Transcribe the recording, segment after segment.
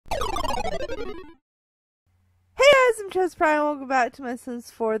I'm ChezPride and welcome back to my Sims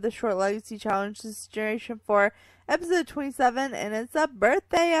 4 The Short Legacy Challenge. This is Generation 4, episode 27, and it's a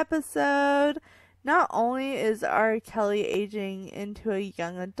birthday episode. Not only is our Kelly aging into a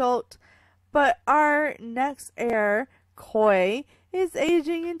young adult, but our next heir, Koi, is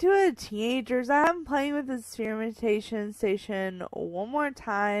aging into a teenager. So I have him playing with his experimentation station one more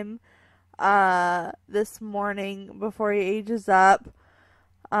time this morning before he ages up.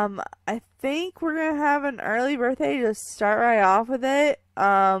 I think we're gonna have an early birthday to start right off with it.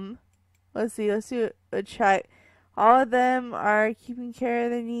 Let's do a check. All of them are keeping care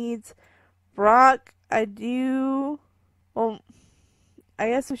of their needs. Brock, I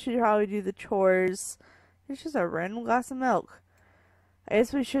guess we should probably do the chores. It's just a random glass of milk. I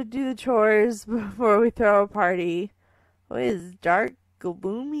guess we should do the chores before we throw a party. Oh, it is dark,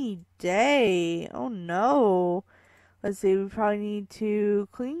 gloomy day. Oh no. Let's see, we probably need to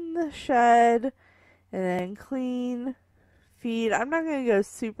clean the shed and then clean, feed. I'm not going to go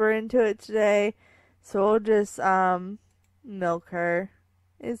super into it today, so we'll just milk her.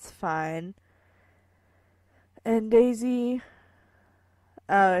 It's fine. And Daisy,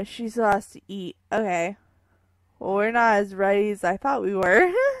 she still has to eat. Okay. Well, we're not as ready as I thought we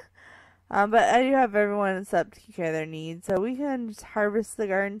were. But I do have everyone set up to take care of their needs. So we can just harvest the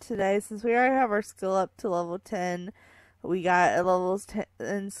garden today since we already have our skill up to level 10. We got a level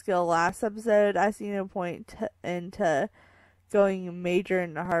 10 skill last episode. I see no point into going major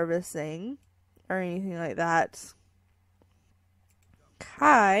into harvesting or anything like that.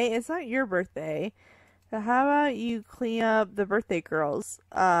 Kai, it's not your birthday. So how about you clean up the birthday girl's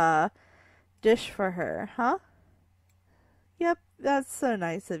dish for her, huh? Yep, that's so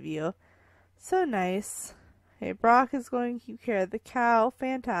nice of you. So nice. Okay, Brock is going to keep care of the cow.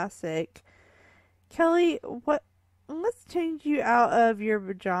 Fantastic. Kelly, what? Let's change you out of your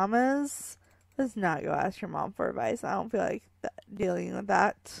pajamas. Let's not go ask your mom for advice. I don't feel like dealing with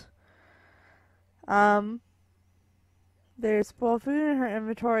that. There's spoiled food in her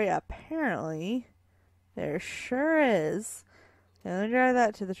inventory, apparently. There sure is. Let me drive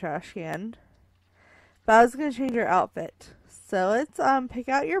that to the trash can. But I was going to change your outfit. So let's pick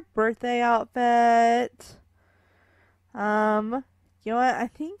out your birthday outfit. You know what? I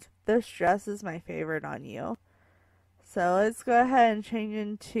think this dress is my favorite on you. So let's go ahead and change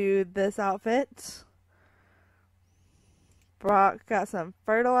into this outfit. Brock got some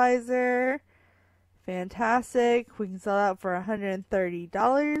fertilizer. Fantastic. We can sell that for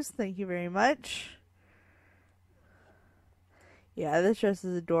 $130. Thank you very much. Yeah, this dress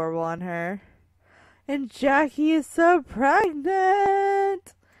is adorable on her. And Jackie is so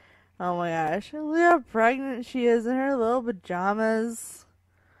pregnant. Oh my gosh. Look how pregnant she is in her little pajamas.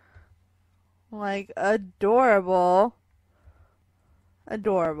 Like, adorable.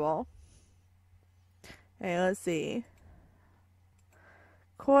 Adorable. Okay, let's see.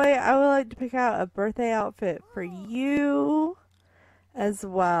 Koi, I would like to pick out a birthday outfit for you as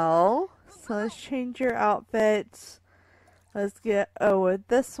well. So let's change your outfit. Let's get with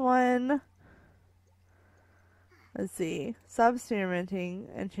this one. Let's see. Stop experimenting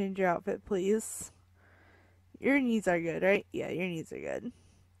and change your outfit, please. Your needs are good, right? Yeah, your needs are good.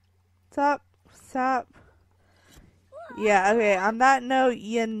 Stop. Stop. Yeah, okay, on that note,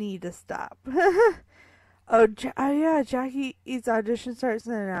 you need to stop. Oh yeah, Jackie's audition starts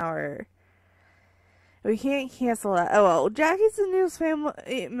in an hour. We can't cancel that. Oh well, Jackie's the newest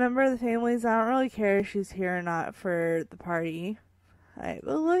member of the family, so I don't really care if she's here or not for the party. Alright,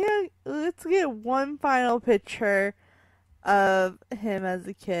 well, let's get one final picture of him as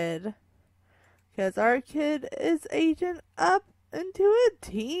a kid. Because our kid is aging up into a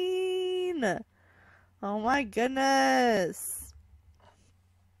teen. Oh my goodness.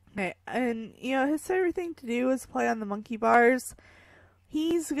 Okay, and you know, his favorite thing to do is play on the monkey bars.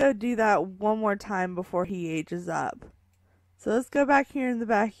 He's gonna do that one more time before he ages up. So let's go back here in the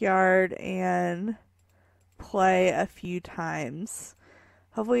backyard and play a few times.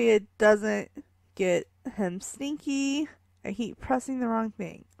 Hopefully it doesn't get him stinky. I keep pressing the wrong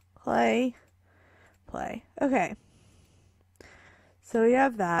thing. Play. Play. Okay. So we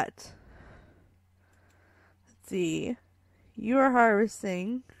have that. Let's see. You are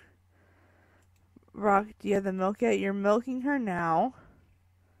harvesting. Rock, do you have the milk yet? You're milking her now.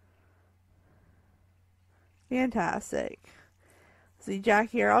 Fantastic. See,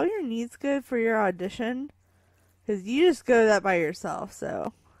 Jackie, are all your needs good for your audition? Because you just go that by yourself,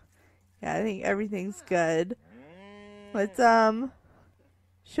 so. Yeah, I think everything's good. Let's,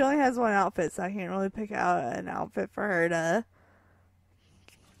 she only has one outfit, so I can't really pick out an outfit for her to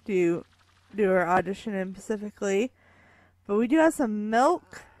do her audition in specifically. But we do have some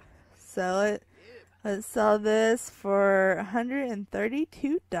milk, so Let's sell this for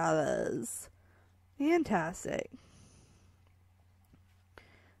 $132. Fantastic.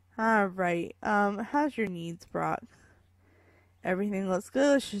 Alright, how's your needs, Brock? Everything looks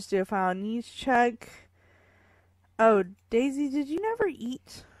good. Let's just do a final needs check. Oh, Daisy, did you never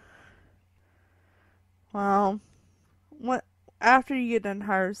eat? Well, what after you get done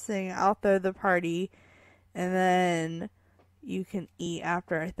harvesting, I'll throw the party, and then you can eat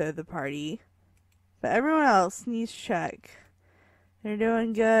after I throw the party. But everyone else needs check. They're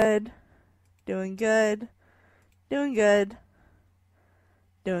doing good. Doing good. Doing good.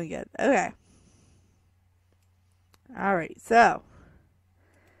 Doing good. Okay. Alright, so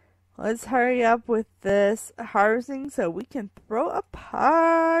let's hurry up with this harvesting so we can throw a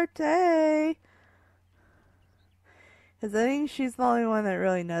party. Because I think she's the only one that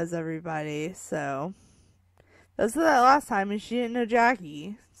really knows everybody, so. That's that last time, and she didn't know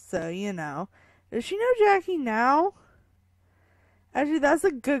Jackie. So, you know. Does she know Jackie now? Actually, that's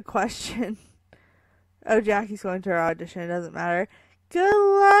a good question. Oh, Jackie's going to her audition. It doesn't matter.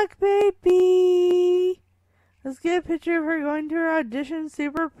 Good luck, baby! Let's get a picture of her going to her audition,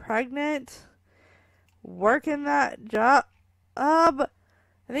 super pregnant. Working that job. I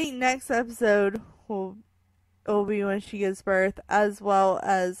think next episode will be when she gives birth, as well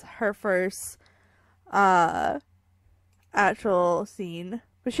as her first actual scene.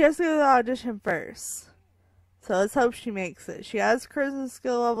 But she has to go to the audition first. So let's hope she makes it. She has charisma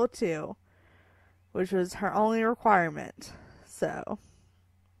skill level 2, which was her only requirement. So.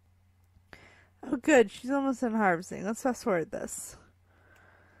 Oh good, she's almost done harvesting. Let's fast forward this.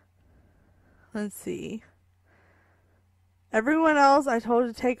 Let's see. Everyone else I told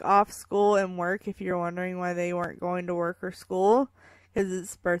to take off school and work, if you're wondering why they weren't going to work or school, because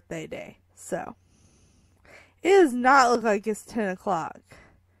it's birthday day. So. It does not look like it's 10 o'clock.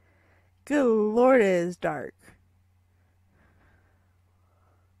 Good lord, it is dark.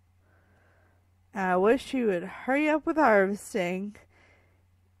 I wish she would hurry up with harvesting.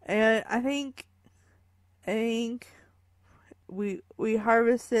 And I think we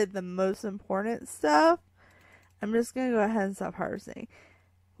harvested the most important stuff. I'm just gonna go ahead and stop harvesting.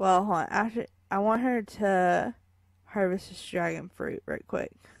 Well, hold on. Actually, I want her to harvest this dragon fruit right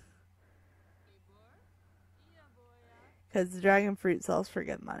quick. Because the dragon fruit sells for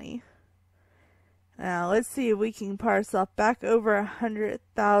good money. Now, let's see if we can put ourselves back over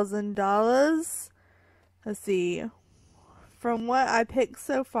 $100,000. Let's see. From what I picked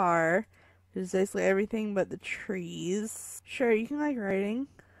so far, which is basically everything but the trees. Sure, you can like writing.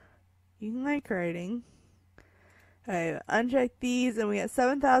 You can like writing. Okay, uncheck these, and we got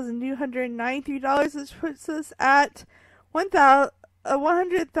 $7,293, which puts us at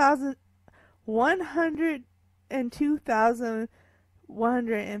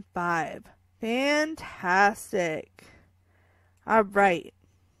 $102,105. Fantastic. Alright.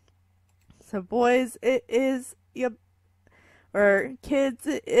 So boys, it is or kids,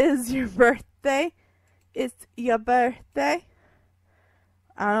 it is your birthday. It's your birthday.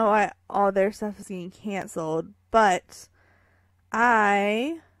 I don't know why all their stuff is getting canceled, but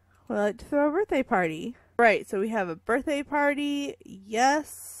I would like to throw a birthday party. Right, so we have a birthday party,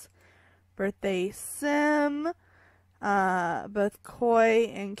 yes. Birthday sim. Both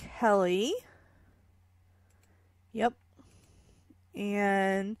Coy and Kelly. Yep.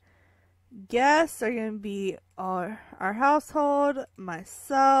 And guests are going to be our household,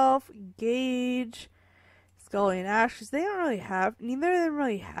 myself, Gage, Scully, and Ash, because they don't really have, neither of them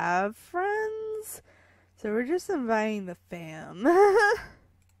really have friends. So we're just inviting the fam.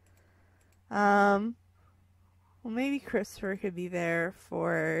 Well, maybe Christopher could be there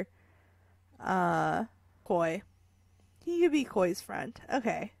for, Coy. He could be Coy's friend.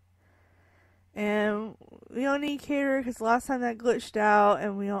 Okay. And we don't need caterer because last time that glitched out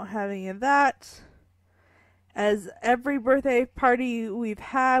and we don't have any of that. As every birthday party we've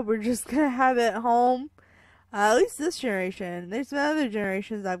had, we're just going to have it at home. At least this generation. There's been other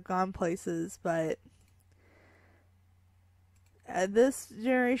generations I've gone places, but at this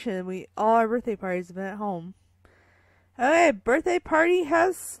generation, all our birthday parties have been at home. Okay, birthday party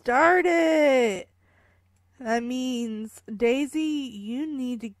has started. That means, Daisy, you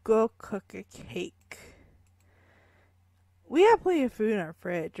need to go cook a cake. We have plenty of food in our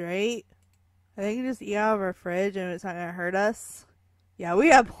fridge, right? I think we just eat out of our fridge and it's not going to hurt us. Yeah, we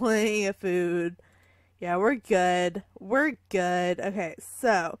have plenty of food. Yeah, we're good. We're good. Okay,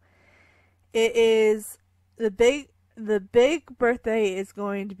 so it is the big birthday is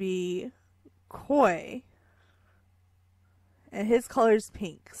going to be Coy. And his color is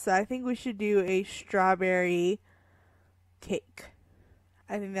pink. So I think we should do a strawberry cake.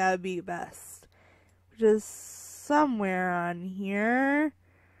 I think that would be best. just somewhere on here.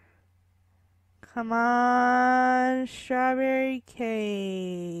 Come on, strawberry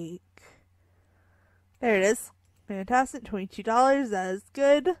cake. There it is. Fantastic, $22. That is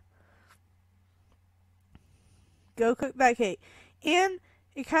good. Go cook that cake. And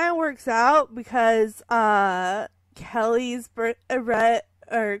it kind of works out because Kelly's red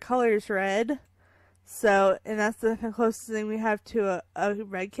or color is red. So, and that's the closest thing we have to a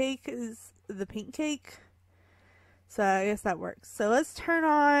red cake is the pink cake. So I guess that works. So let's turn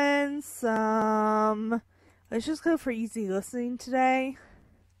on some, let's just go for easy listening today.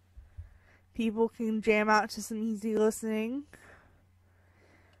 People can jam out to some easy listening.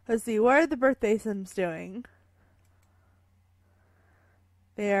 Let's see, what are the birthday Sims doing?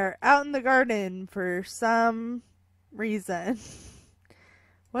 They're out in the garden for some reason.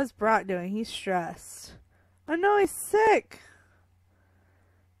 What's Brock doing? He's stressed. Oh no, he's sick.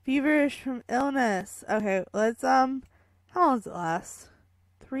 Feverish from illness. Okay, let's, how long does it last?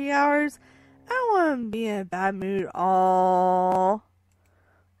 3 hours? I don't want to be in a bad mood all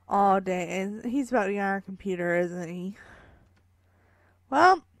day. And he's about to get on our computer, isn't he?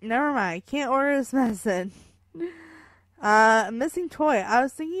 Well, never mind. Can't order his medicine. Missing toy. I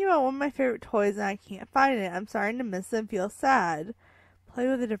was thinking about one of my favorite toys and I can't find it. I'm starting to miss it and feel sad. Play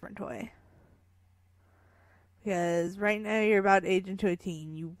with a different toy. Because right now you're about to age into a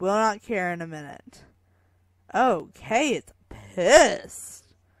teen. You will not care in a minute. Okay, it's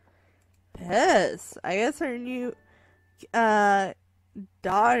pissed. Pissed. I guess her new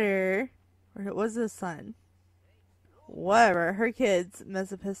daughter, or it was his son. Whatever. Her kids must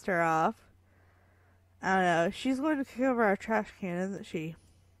have pissed her off. I don't know. She's going to kick over our trash can, isn't she?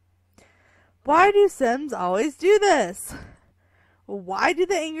 Why do Sims always do this? Why do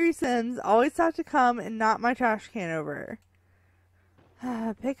the angry Sims always have to come and knock my trash can over?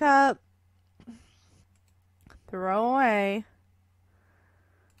 Pick up. Throw away.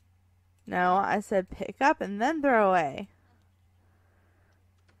 No, I said pick up and then throw away.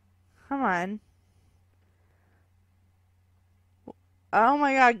 Come on. Oh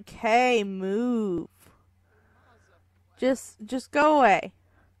my god, Kay, move. Just go away.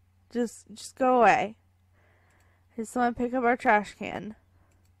 Just go away. I just want to pick up our trash can.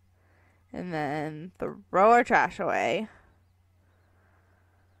 And then throw our trash away.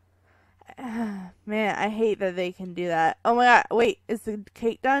 Man, I hate that they can do that. Oh my god, wait, is the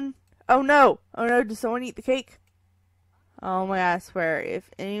cake done? Oh no! Oh no, did someone eat the cake? Oh my god, I swear, if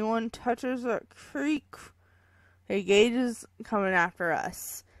anyone touches that cake, hey, Gage is coming after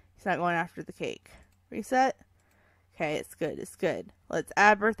us. He's not going after the cake. Reset? Okay, it's good, it's good. Let's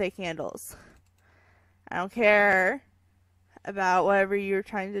add birthday candles. I don't care about whatever you're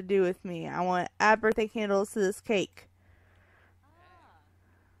trying to do with me. I want to add birthday candles to this cake.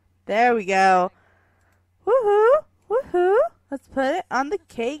 There we go. Woohoo! Woohoo! Let's put it on the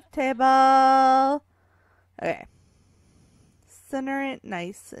cake table. Okay. Center it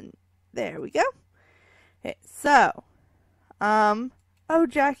nice and there we go. Okay, so. Oh,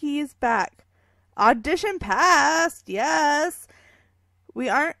 Jackie is back. Audition passed! Yes!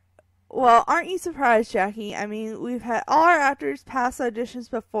 Aren't you surprised, Jackie? I mean, we've had all our actors pass auditions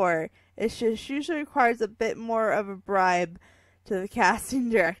before. It just usually requires a bit more of a bribe to the casting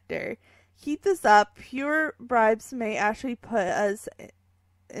director. Keep this up. Fewer bribes may actually put us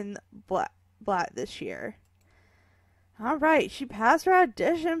in black this year. Alright, she passed her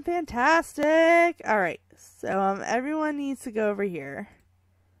audition. Fantastic! Alright, so everyone needs to go over here.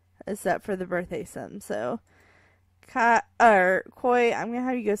 Except for the birthday sim. So, Koi, I'm gonna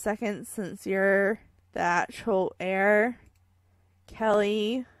have you go second since you're the actual heir.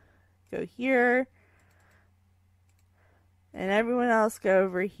 Kelly, go here. And everyone else go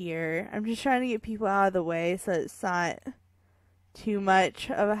over here. I'm just trying to get people out of the way so it's not too much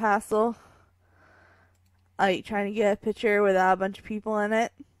of a hassle. Like trying to get a picture without a bunch of people in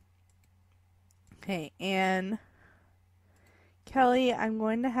it. Okay, and Kelly, I'm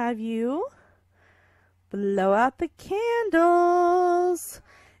going to have you blow out the candles.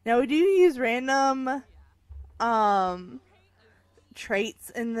 Now we do use random traits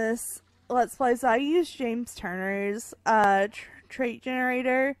in this Let's Play. So I use James Turner's trait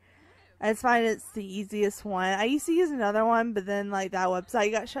generator. I just find it's the easiest one. I used to use another one, but then like that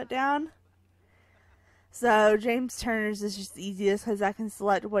website got shut down. So James Turner's is just the easiest because I can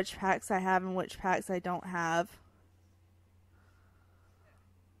select which packs I have and which packs I don't have.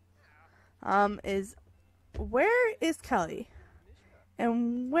 Where is Kelly?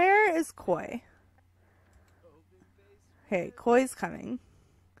 And where is Koi? Okay, Koi's coming.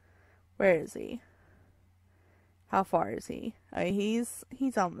 Where is he? How far is he?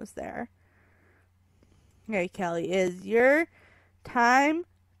 He's almost there. Okay, Kelly, is your time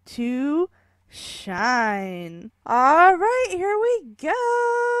to shine. Alright, here we go.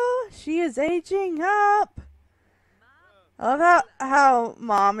 She is aging up. I love how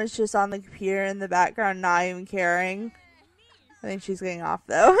Mom is just on the computer in the background, not even caring. I think she's getting off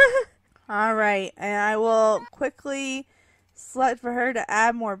though. Alright, and I will quickly select for her to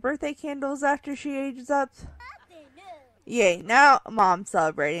add more birthday candles after she ages up. Yay, now Mom's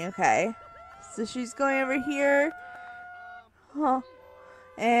celebrating, okay. So she's going over here. Huh.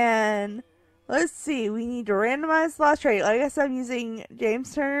 And let's see, we need to randomize the last trait. Like I said, I'm using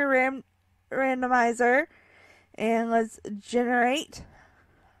James Turner randomizer. And let's generate.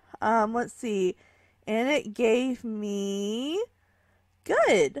 Let's see. And it gave me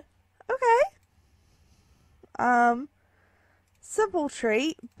good. Okay. Simple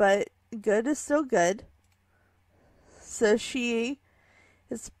trait, but good is still good. So she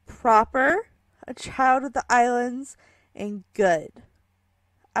is proper, a child of the islands, and good.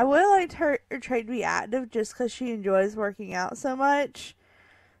 I would like her trait to be active just because she enjoys working out so much.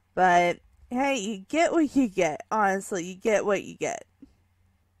 But hey, you get what you get. Honestly, you get what you get.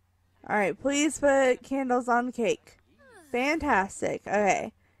 Alright, please put candles on the cake. Fantastic.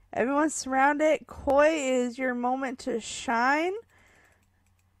 Okay. Everyone surround it. Koi, is your moment to shine.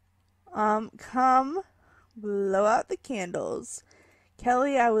 Come blow out the candles.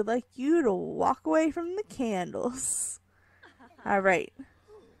 Kelly, I would like you to walk away from the candles. Alright.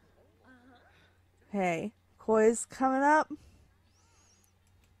 Okay. Koi's coming up.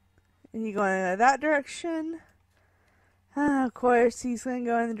 And you going in that direction. Of course, he's going to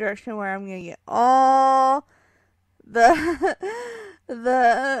go in the direction where I'm going to get all the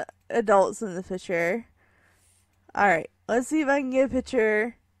the adults in the picture. Alright, let's see if I can get a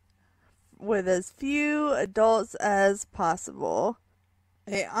picture with as few adults as possible.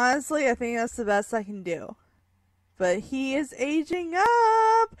 Okay, honestly, I think that's the best I can do. But he is aging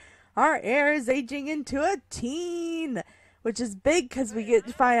up! Our heir is aging into a teen! Which is big because we get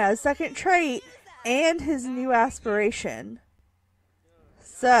to find out a second trait and his new aspiration.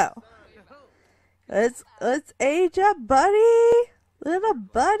 So, let's age up, buddy! Little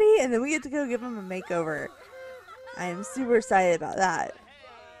buddy! And then we get to go give him a makeover. I am super excited about that.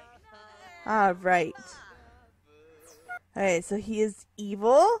 Alright. Okay, so he is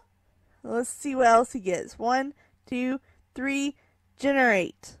evil. Let's see what else he gets. 1, 2, 3,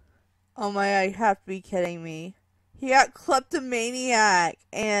 generate. Oh my god, you have to be kidding me. He got kleptomaniac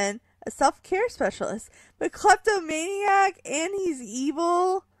and a self-care specialist. But kleptomaniac and he's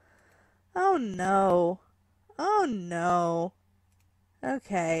evil? Oh no. Oh no.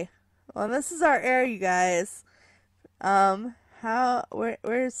 Okay. Well, this is our heir, you guys.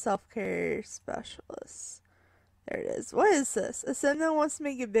 Where's self-care specialist? There it is. What is this? Ascendant wants to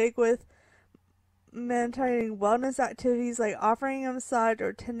make it big with maintaining wellness activities like offering a massage or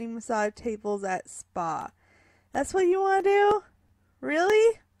attending massage tables at spa. That's what you want to do?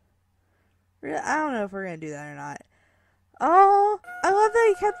 Really? I don't know if we're going to do that or not. Oh, I love that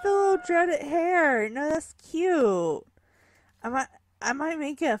he kept the little dreaded hair. No, that's cute. I might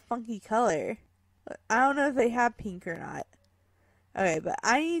make it a funky color. I don't know if they have pink or not. Okay, but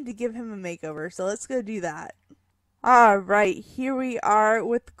I need to give him a makeover, so let's go do that. Alright, here we are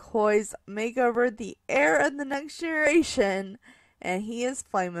with Koi's makeover, the heir of the next generation. And he is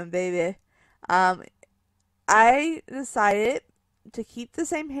flaming, baby. I decided to keep the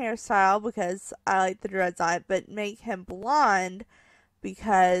same hairstyle because I like the dreads on it, but make him blonde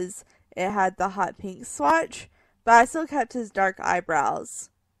because it had the hot pink swatch, but I still kept his dark eyebrows.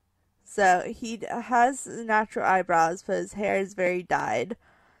 So he has natural eyebrows, but his hair is very dyed.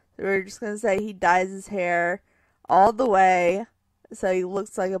 So we're just going to say he dyes his hair all the way so he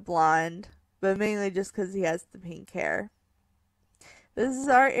looks like a blonde, but mainly just because he has the pink hair. This is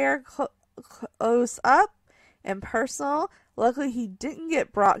our heir close up and personal. Luckily he didn't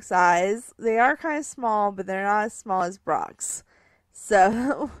get Brock's eyes. They are kind of small, but they're not as small as Brock's.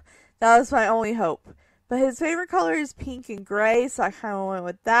 So that was my only hope. But his favorite color is pink and gray, so I kind of went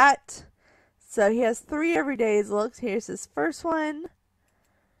with that. So he has 3 everyday looks. Here's his first one,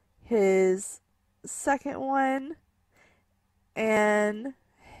 his second one, and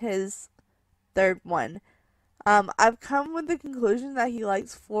his third one. I've come with the conclusion that he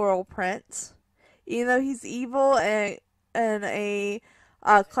likes floral prints. Even though he's evil and a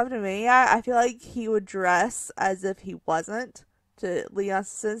kleptomaniac, I feel like he would dress as if he wasn't to Leon's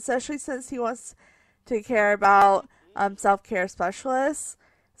sense, especially since he wants to care about self-care specialists.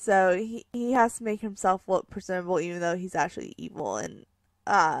 So he has to make himself look presentable even though he's actually evil and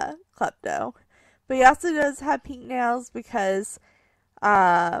klepto. But he also does have pink nails because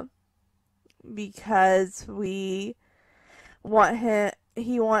because we want him,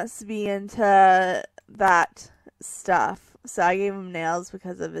 he wants to be into that stuff. So I gave him nails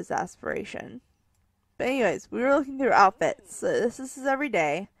because of his aspiration. But anyways, we were looking through outfits. So this is his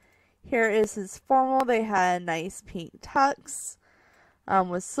everyday. Here is his formal. They had nice pink tux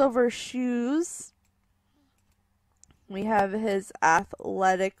with silver shoes. We have his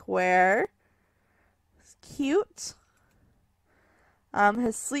athletic wear. It's cute.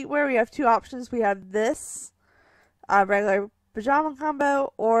 His sleepwear, we have two options. We have this regular pajama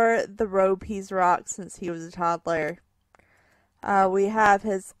combo or the robe he's rocked since he was a toddler. We have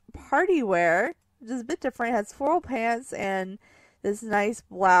his party wear, which is a bit different. It has floral pants and this nice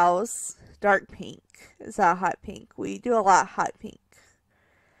blouse, dark pink. It's a hot pink. We do a lot of hot pink.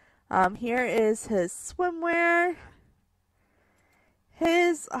 Here is his swimwear,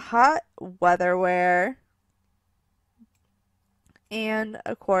 his hot weather wear, and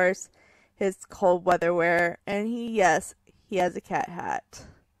of course his cold weather wear. And he has a cat hat.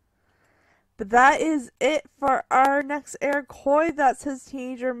 But that is it for our next Heir Koi. That's his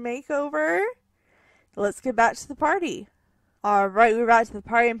teenager makeover. Let's get back to the party. Alright, we're back to the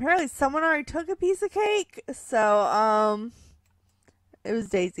party. Apparently someone already took a piece of cake. So, it was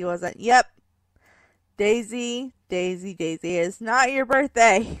Daisy, wasn't it? Yep. Daisy. It's not your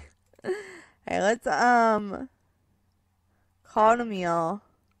birthday. Hey, let's, call it a meal.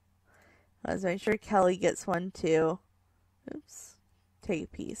 Let's make sure Kelly gets one too. Oops. Take a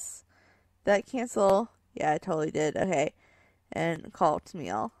piece. Did that cancel? Yeah, I totally did. Okay. And call it a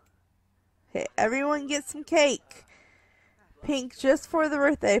meal. Okay, everyone get some cake. Pink just for the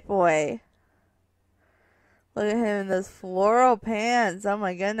birthday boy. Look at him in those floral pants. Oh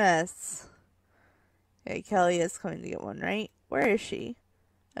my goodness. Okay, Kelly is coming to get one, right? Where is she?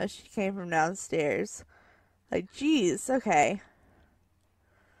 Oh, she came from downstairs. Like, geez, okay.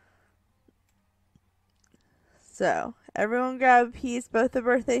 So, everyone grab a piece. Both the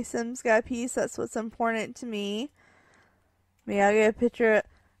birthday Sims got a piece. That's what's important to me. May I get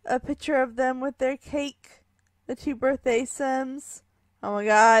a picture of them with their cake? The two birthday Sims. Oh my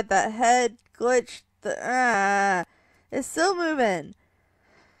god, that head glitched. It's still moving.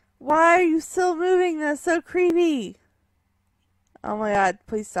 Why are you still moving? That's so creepy. Oh my god,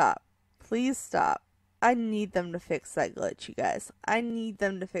 please stop. Please stop. I need them to fix that glitch, you guys. I need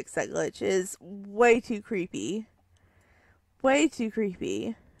them to fix that glitch. It is way too creepy. Way too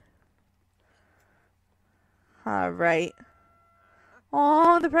creepy. Alright.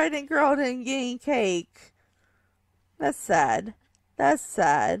 Oh, the pregnant girl didn't get any cake. That's sad. That's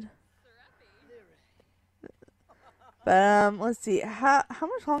sad. But, let's see. How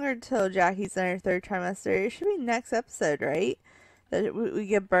much longer till Jackie's in her third trimester? It should be next episode, right? That we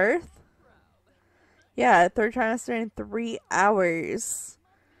give birth? Yeah, third trimester in 3 hours.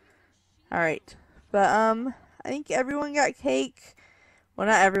 Alright. But, I think everyone got cake. Well,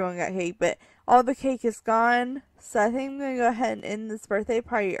 not everyone got cake, but all the cake is gone. So I think I'm going to go ahead and end this birthday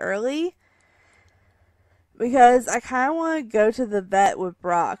party early. Because I kind of want to go to the vet with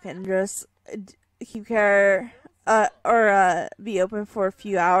Brock and just keep care, or be open for a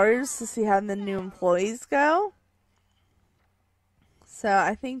few hours to see how the new employees go. So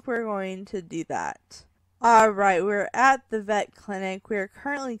I think we're going to do that. Alright, we're at the vet clinic. We are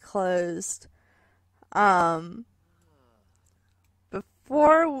currently closed. Well,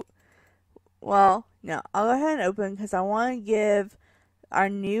 no, I'll go ahead and open because I want to give our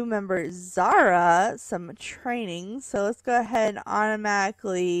new member Zara some training. So let's go ahead and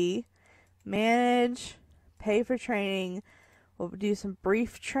automatically manage, pay for training. We'll do some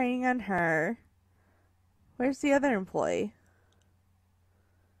brief training on her. Where's the other employee?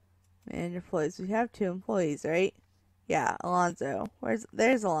 Manage employees. We have 2 employees, right? Yeah, Alonzo.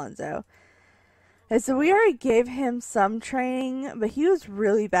 There's Alonzo. And so we already gave him some training, but he was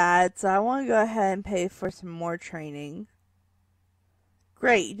really bad, so I want to go ahead and pay for some more training.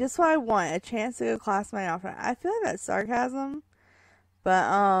 Great, just what I want, a chance to go class my outfit. I feel like that's sarcasm, but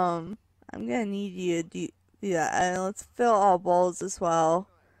I'm gonna need you to do that. And let's fill all bowls as well.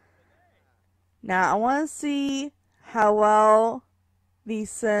 Now I want to see how well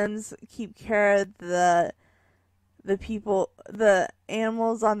these Sims keep care of the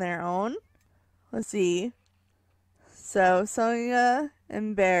animals on their own. Let's see. So Sonia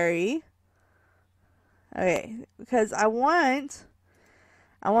and Barry. Okay, because I want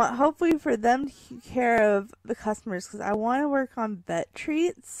hopefully for them to take care of the customers, because I want to work on vet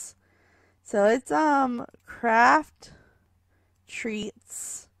treats. So it's craft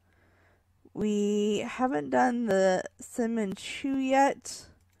treats. We haven't done the cinnamon chew yet,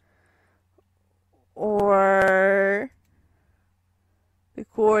 or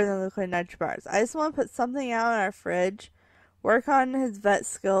cooler than liquid nitrogen bars. I just want to put something out in our fridge. Work on his vet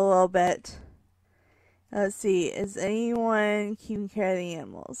skill a little bit. Let's see. Is anyone keeping care of the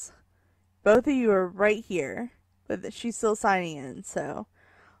animals? Both of you are right here. But she's still signing in, so.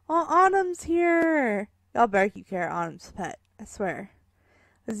 Oh, Autumn's here! Y'all better keep care of Autumn's pet. I swear.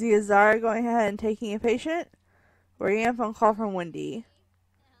 Is the Zara going ahead and taking a patient? We're getting a phone call from Wendy.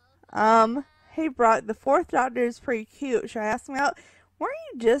 Hey Brock, the fourth doctor is pretty cute. Should I ask him out? Weren't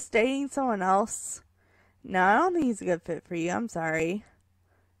you just dating someone else? No, I don't think he's a good fit for you. I'm sorry.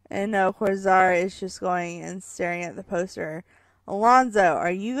 And no, of course, Zara is just going and staring at the poster. Alonzo,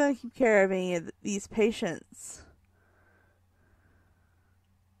 are you going to keep care of any of these patients?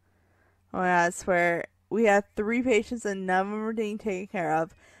 Oh yeah, I swear. We have 3 patients and none of them are being taken care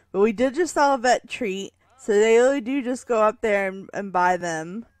of. But we did just sell a vet treat. So they really do just go up there and buy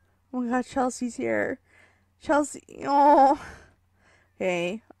them. Oh my god, Chelsea's here. Chelsea, oh.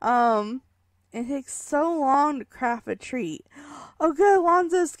 Okay, it takes so long to craft a treat. Oh good,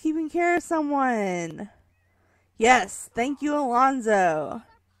 Alonzo's keeping care of someone. Yes, thank you, Alonzo.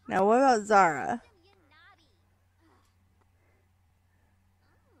 Now what about Zara?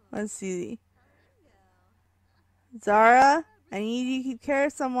 Let's see. Zara, I need you to keep care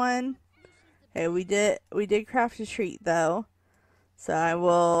of someone. Okay, we did craft a treat though. So I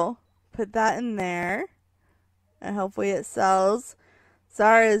will put that in there. And hopefully it sells.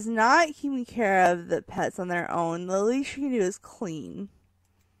 Zara is not keeping care of the pets on their own. The least you can do is clean.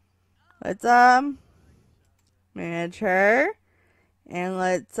 Let's manage her. And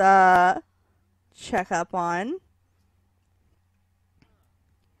let's check up on.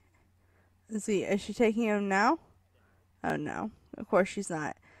 Let's see, is she taking him now? Oh no, of course she's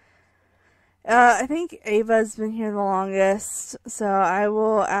not. I think Ava's been here the longest, so I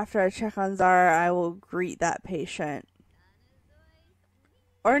will, after I check on Zara, I will greet that patient.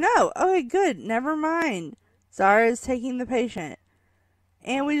 Or no, okay, good, never mind. Zara is taking the patient.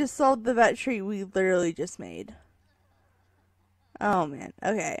 And we just sold the vet treat we literally just made. Oh man,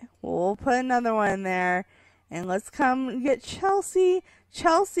 okay, well, we'll put another one in there, and let's come get Chelsea.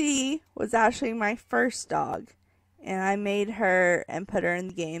 Chelsea was actually my first dog. And I made her and put her in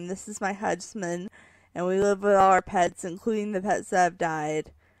the game. This is my Hudson, and we live with all our pets, including the pets that have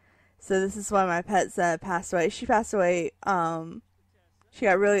died. So this is one of my pets that passed away. She passed away, she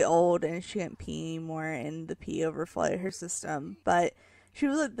got really old, and she couldn't pee anymore, and the pee overflowed her system. But she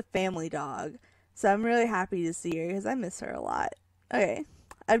was like the family dog. So I'm really happy to see her, because I miss her a lot. Okay,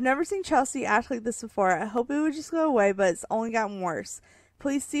 I've never seen Chelsea act like this before. I hope it would just go away, but it's only gotten worse.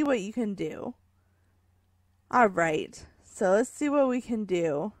 Please see what you can do. Alright, so let's see what we can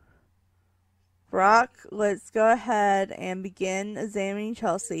do. Brock, let's go ahead and begin examining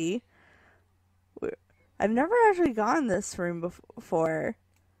Chelsea. I've never actually gone in this room before.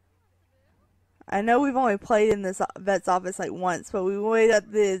 I know we've only played in this vet's office like once, but we waited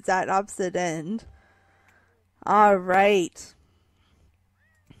at the exact opposite end. Alright.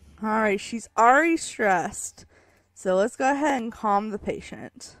 Alright, she's already stressed. So let's go ahead and calm the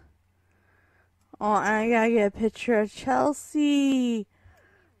patient. Oh, I gotta get a picture of Chelsea.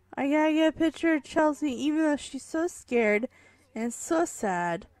 I gotta get a picture of Chelsea, even though she's so scared and so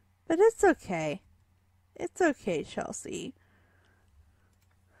sad. But it's okay. It's okay, Chelsea.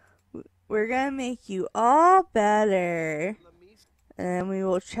 We're gonna make you all better. And we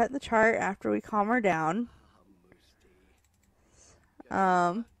will check the chart after we calm her down.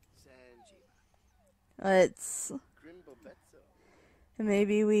 Let's...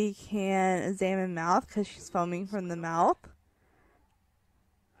 Maybe we can examine mouth because she's foaming from the mouth.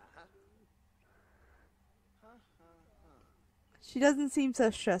 She doesn't seem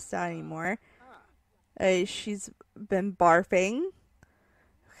so stressed out anymore. She's been barfing.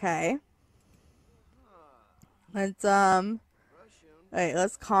 Okay. Let's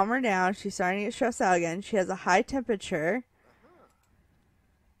let's calm her down. She's starting to get stressed out again. She has a high temperature.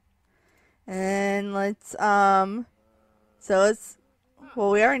 And let's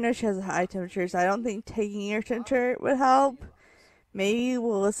well, we already know she has a high temperature, so I don't think taking her temperature would help. Maybe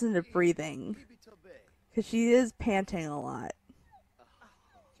we'll listen to breathing, because she is panting a lot.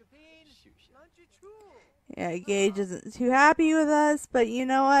 Yeah, Gage isn't too happy with us, but you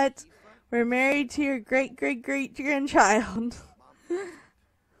know what? We're married to your great-great-great-grandchild.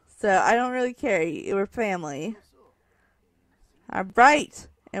 So I don't really care. We're family. Alright,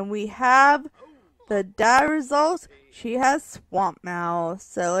 and we have the data results. She has swamp mouth.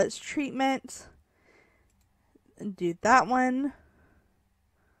 So let's treatment. And do that one.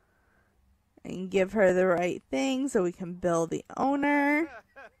 And give her the right thing so we can bill the owner.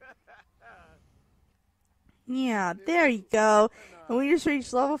 Yeah, there you go. And we just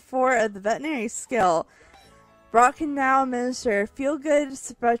reached level 4 of the veterinary skill. Brock can now administer Feel Good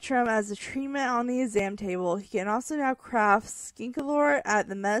Spectrum as a treatment on the exam table. He can also now craft Skinkalore at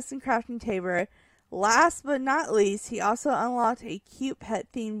the medicine crafting table. Last but not least, he also unlocked a cute pet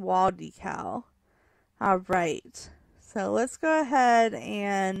themed wall decal. Alright, so let's go ahead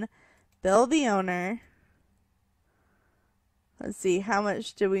and bill the owner. Let's see, how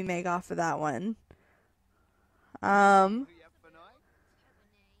much did we make off of that one?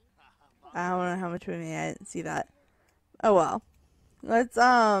 I don't know how much we made. I didn't see that. Oh well. Let's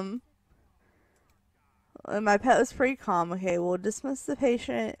my pet was pretty calm. Okay, we'll dismiss the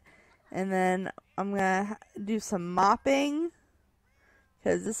patient, and then I'm gonna do some mopping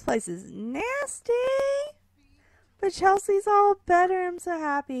because this place is nasty. But Chelsea's all better. I'm so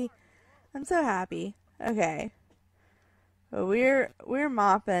happy. I'm so happy. Okay. But we're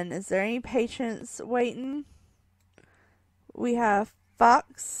mopping. Is there any patients waiting? We have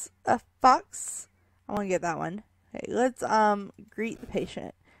Fox. Fox. I want to get that one. Okay, let's greet the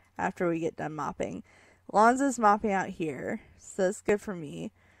patient after we get done mopping. Lonzo's mopping out here, so that's good for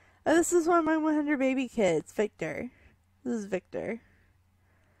me. Oh, this is one of my 100 baby kids, Victor. This is Victor.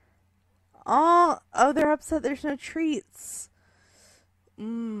 Oh, they're upset there's no treats.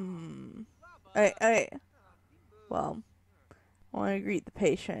 Okay. Well, I want to greet the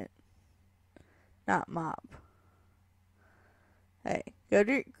patient, not mop. Hey, go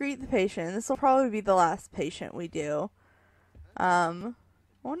greet the patient. This will probably be the last patient we do. Is that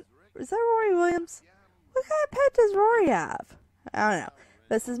Rory Williams? What kind of pet does Rory have? I don't know.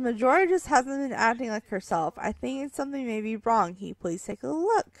 But since Majora just hasn't been acting like herself, I think something may be wrong. Can you please take a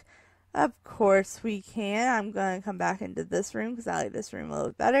look? Of course we can. I'm going to come back into this room because I like this room a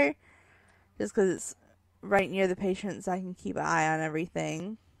little better. Just because it's right near the patient so I can keep an eye on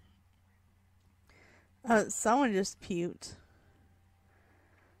everything. Oh, someone just puked.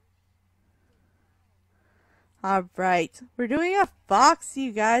 Alright. We're doing a fox,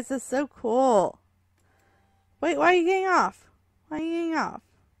 you guys. That's so cool. Wait, why are you getting off? Why are you getting off?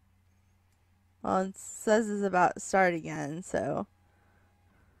 Well, it says it's about to start again, so.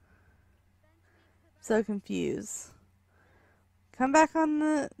 So confused. Come back on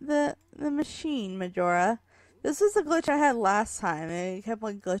the machine, Majora. This was a glitch I had last time, and it kept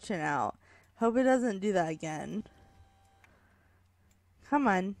like glitching out. Hope it doesn't do that again. Come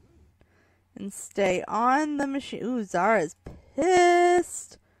on. And stay on the machine. Ooh, Zara's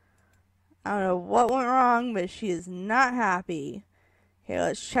pissed. I don't know what went wrong, but she is not happy. Okay,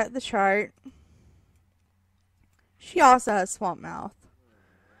 let's check the chart. She also has swamp mouth.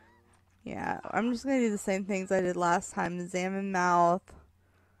 Yeah, I'm just going to do the same things I did last time. Examine mouth.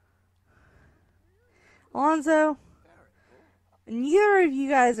 Alonzo, neither of you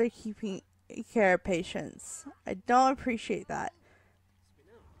guys are keeping care of patients. I don't appreciate that.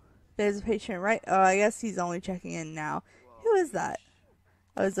 There's a patient right. Oh, I guess he's only checking in now. Who is that?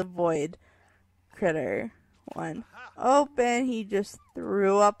 Oh, it's a void critter one. Open. He just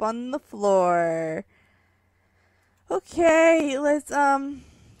threw up on the floor. Okay, let's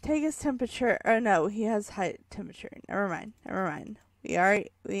take his temperature. Oh no, he has high temperature. Never mind. We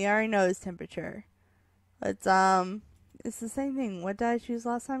already know his temperature. Let's it's the same thing. What did I choose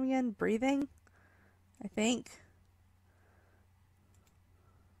last time again? Breathing, I think.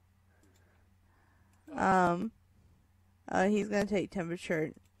 He's gonna take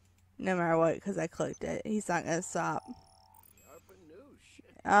temperature no matter what because I clicked it. He's not gonna stop.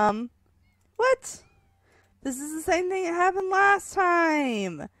 What? This is the same thing that happened last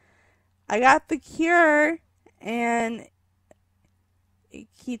time. I got the cure and it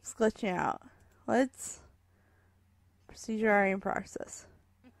keeps glitching out. Let's procedure already in process.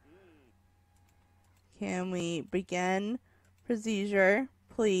 Can we begin procedure,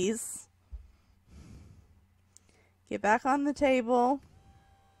 please? Get back on the table.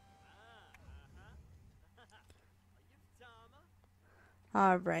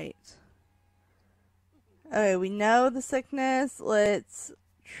 Alright. Okay, we know the sickness. Let's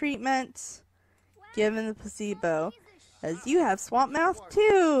treatment. Give him the placebo. As you have swamp mouth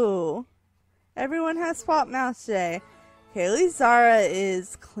too. Everyone has swamp mouth today. Okay, at least Zara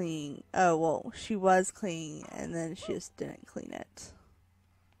is clean. Oh, well, she was clean and then she just didn't clean it.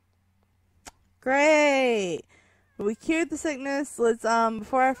 Great. We cured the sickness. Let's,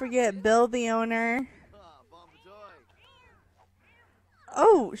 before I forget, bill the owner.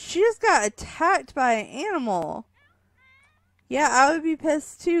 Oh, she just got attacked by an animal. Yeah, I would be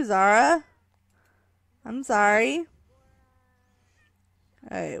pissed too, Zara. I'm sorry.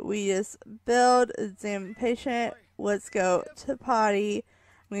 Alright, we just billed, examine patient. Let's go to potty.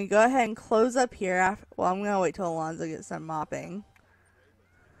 I'm going to go ahead and close up here. Well, I'm going to wait till Alonzo gets done mopping.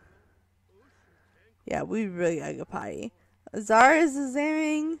 Yeah, we really got to go potty. Zara is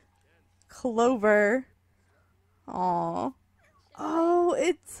examining Clover. Aww. Oh,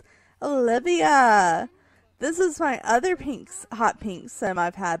 it's Olivia. This is my other hot pink sim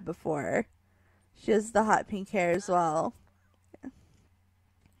I've had before. She has the hot pink hair as well.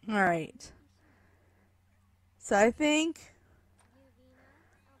 Alright. So I think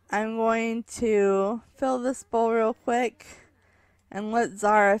I'm going to fill this bowl real quick and let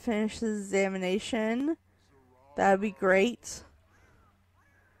Zara finish the examination. That would be great.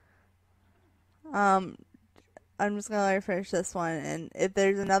 I'm just going to let her finish this one, and if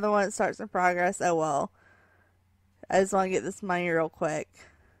there's another one that starts in progress, I will. I just want to get this money real quick.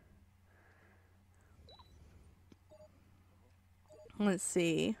 Let's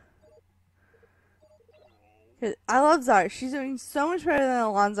see. I love Zara. She's doing so much better than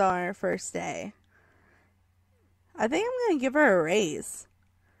Alonzo on her first day. I think I'm going to give her a raise.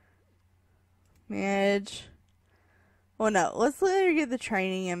 Manage. Well, no. Let's let her get the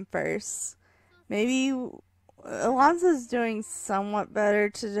training in first. Maybe Alonzo's doing somewhat better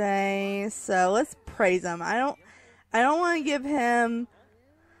today, so let's praise him. I don't want to give him.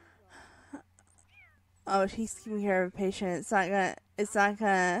 Oh, he's taking care of a patient. It's not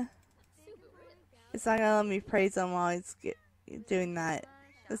gonna let me praise him while he's doing that.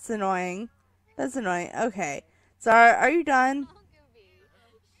 That's annoying. That's annoying. Okay, Zara, are you done?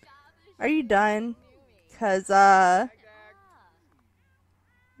 Are you done? Cause let's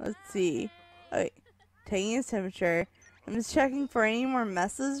see. Okay, taking his temperature. I'm just checking for any more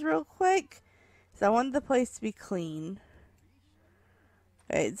messes real quick, because I want the place to be clean.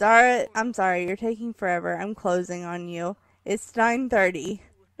 Okay, Zara, I'm sorry, you're taking forever. I'm closing on you. It's 9:30.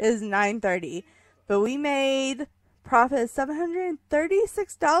 It is 9:30. But we made profit of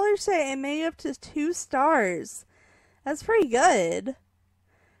 $736 today and made up to 2 stars. That's pretty good.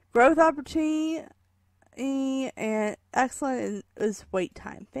 Growth opportunity and excellent is wait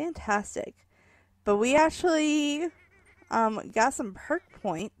time. Fantastic. But we actually got some perk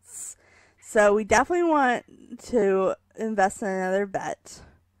points. So we definitely want to invest in another bet.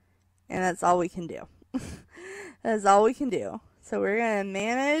 And that's all we can do. That is all we can do. So we're going to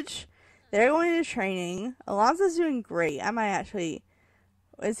manage. They're going to training. Alonzo's doing great. I might actually...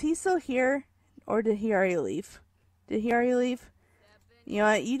 Is he still here? Or did he already leave? Did he already leave? You know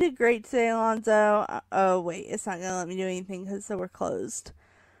what? You did great today, Alonzo. Oh, wait. It's not going to let me do anything because we're closed.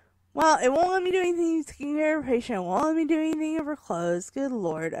 Well, it won't let me do anything. He's taking care of a patient. It won't let me do anything if we're closed. Good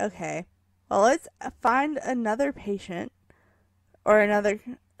lord. Okay. Well, let's find another patient. Or another...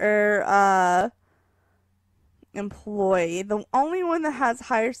 employee. The only one that has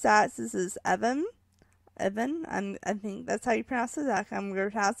higher stats is Evan. I think that's how you pronounce it. I'm going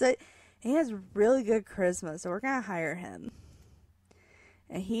to pronounce it. And he has really good charisma, so we're going to hire him.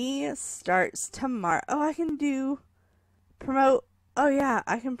 And he starts tomorrow. Oh, I can do promote. Oh yeah,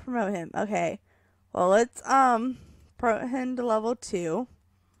 I can promote him. Okay. Well, let's promote him to level 2.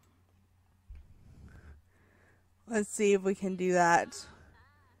 Let's see if we can do that.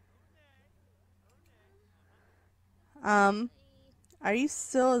 Are you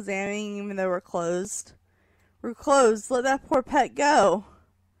still examining even though we're closed? We're closed. Let that poor pet go.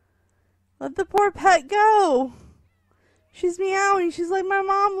 Let the poor pet go. She's meowing. She's like, my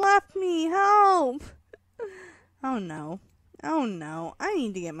mom left me. Help. Oh no. Oh no. I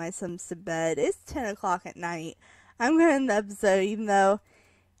need to get my Sims to bed. It's 10 o'clock at night. I'm going to end the episode even though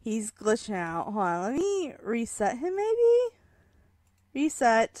he's glitching out. Hold on. Let me reset him maybe.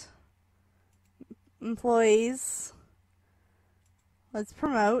 Reset. Employees. Let's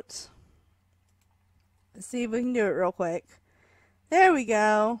promote. Let's see if we can do it real quick. There we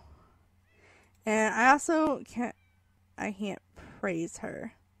go. And I also can't praise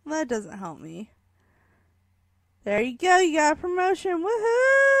her. That doesn't help me. There you go. You got a promotion.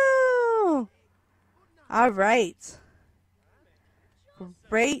 Woohoo! Alright.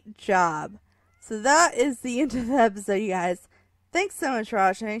 Great job. So that is the end of the episode, you guys. Thanks so much for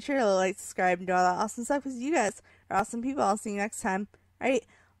watching. Make sure to like, subscribe, and do all that awesome stuff because you guys are awesome people. I'll see you next time. Alright.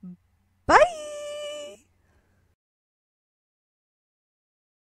 Bye!